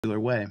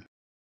way.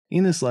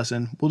 In this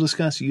lesson, we'll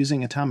discuss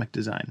using atomic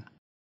design.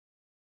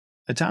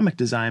 Atomic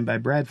design by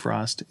Brad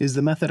Frost is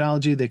the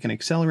methodology that can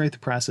accelerate the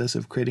process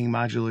of creating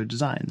modular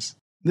designs.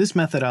 This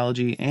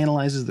methodology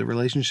analyzes the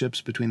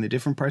relationships between the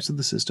different parts of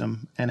the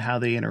system and how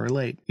they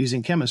interrelate,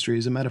 using chemistry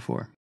as a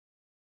metaphor.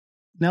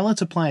 Now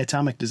let's apply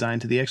atomic design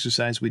to the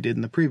exercise we did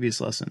in the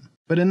previous lesson,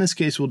 but in this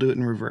case we'll do it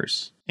in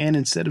reverse, and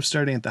instead of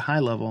starting at the high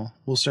level,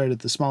 we'll start at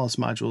the smallest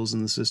modules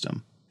in the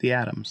system, the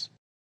atoms.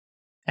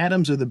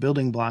 Atoms are the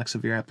building blocks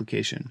of your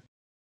application.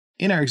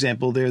 In our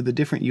example, they are the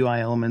different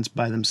UI elements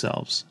by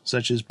themselves,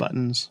 such as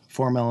buttons,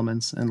 form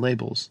elements, and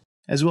labels,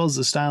 as well as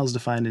the styles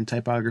defined in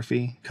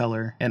typography,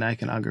 color, and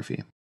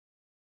iconography.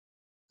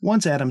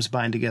 Once atoms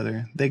bind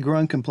together, they grow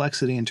in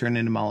complexity and turn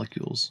into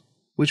molecules,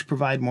 which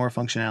provide more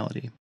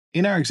functionality.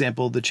 In our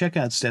example, the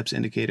checkout steps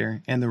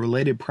indicator and the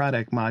related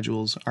product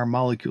modules are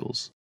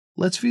molecules.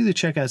 Let's view the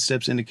checkout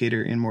steps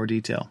indicator in more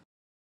detail.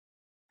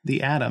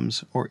 The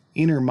atoms, or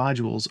inner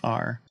modules,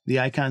 are the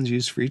icons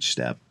used for each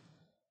step,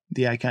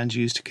 the icons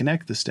used to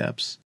connect the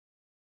steps,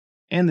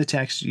 and the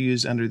text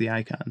used under the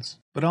icons,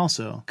 but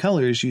also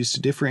colors used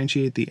to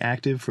differentiate the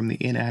active from the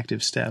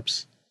inactive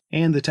steps,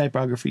 and the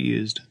typography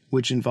used,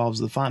 which involves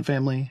the font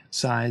family,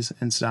 size,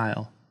 and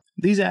style.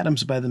 These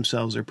atoms by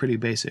themselves are pretty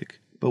basic,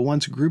 but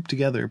once grouped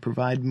together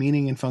provide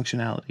meaning and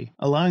functionality,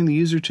 allowing the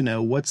user to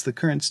know what's the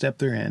current step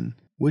they're in,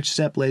 which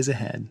step lays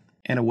ahead,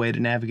 and a way to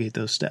navigate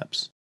those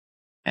steps.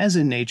 As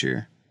in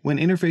nature, when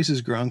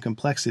interfaces grow in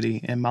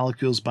complexity and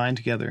molecules bind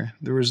together,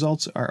 the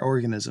results are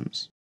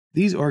organisms.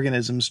 These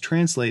organisms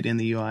translate in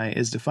the UI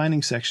as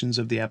defining sections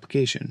of the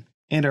application,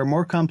 and are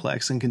more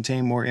complex and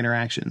contain more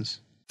interactions.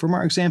 From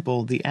our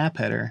example, the app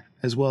header,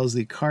 as well as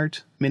the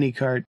cart,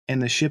 mini-cart,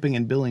 and the shipping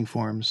and billing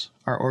forms,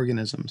 are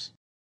organisms.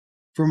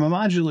 From a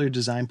modular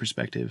design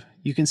perspective,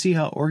 you can see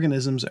how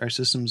organisms are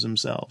systems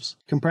themselves,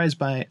 comprised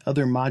by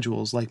other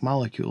modules like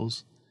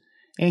molecules,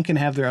 and can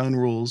have their own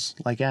rules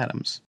like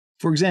atoms.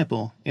 For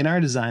example, in our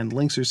design,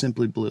 links are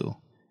simply blue,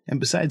 and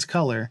besides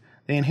color,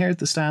 they inherit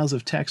the styles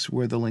of text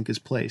where the link is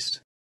placed.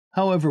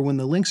 However, when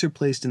the links are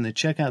placed in the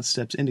checkout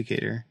steps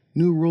indicator,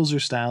 new rules or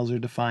styles are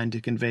defined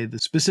to convey the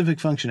specific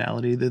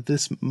functionality that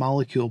this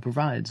molecule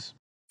provides.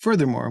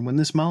 Furthermore, when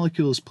this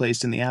molecule is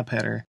placed in the app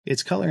header,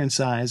 its color and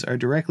size are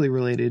directly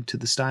related to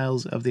the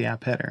styles of the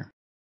app header.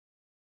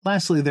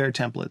 Lastly, there are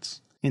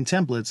templates. In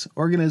templates,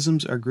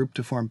 organisms are grouped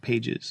to form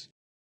pages.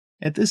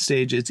 At this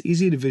stage, it's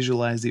easy to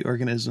visualize the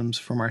organisms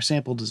from our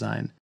sample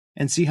design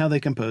and see how they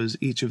compose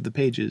each of the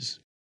pages.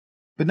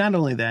 But not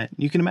only that,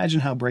 you can imagine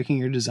how breaking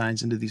your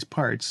designs into these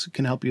parts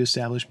can help you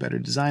establish better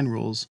design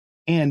rules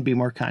and be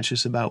more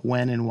conscious about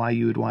when and why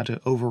you would want to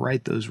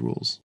overwrite those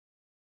rules.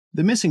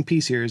 The missing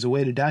piece here is a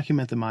way to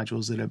document the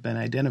modules that have been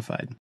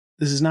identified.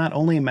 This is not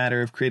only a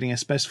matter of creating a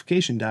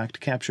specification doc to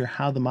capture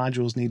how the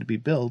modules need to be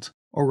built,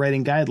 or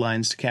writing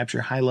guidelines to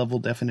capture high-level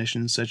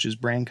definitions such as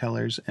brand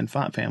colors and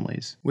font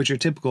families, which are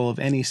typical of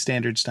any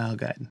standard style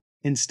guide.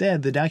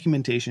 Instead, the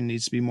documentation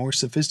needs to be more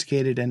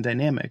sophisticated and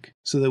dynamic,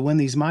 so that when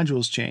these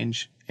modules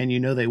change, and you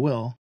know they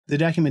will, the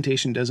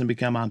documentation doesn't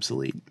become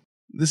obsolete.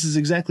 This is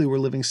exactly where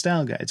living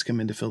style guides come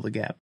in to fill the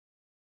gap.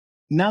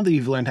 Now that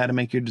you've learned how to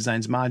make your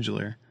designs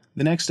modular,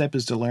 the next step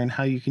is to learn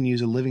how you can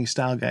use a living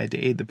style guide to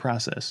aid the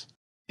process.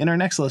 In our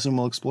next lesson,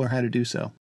 we'll explore how to do so.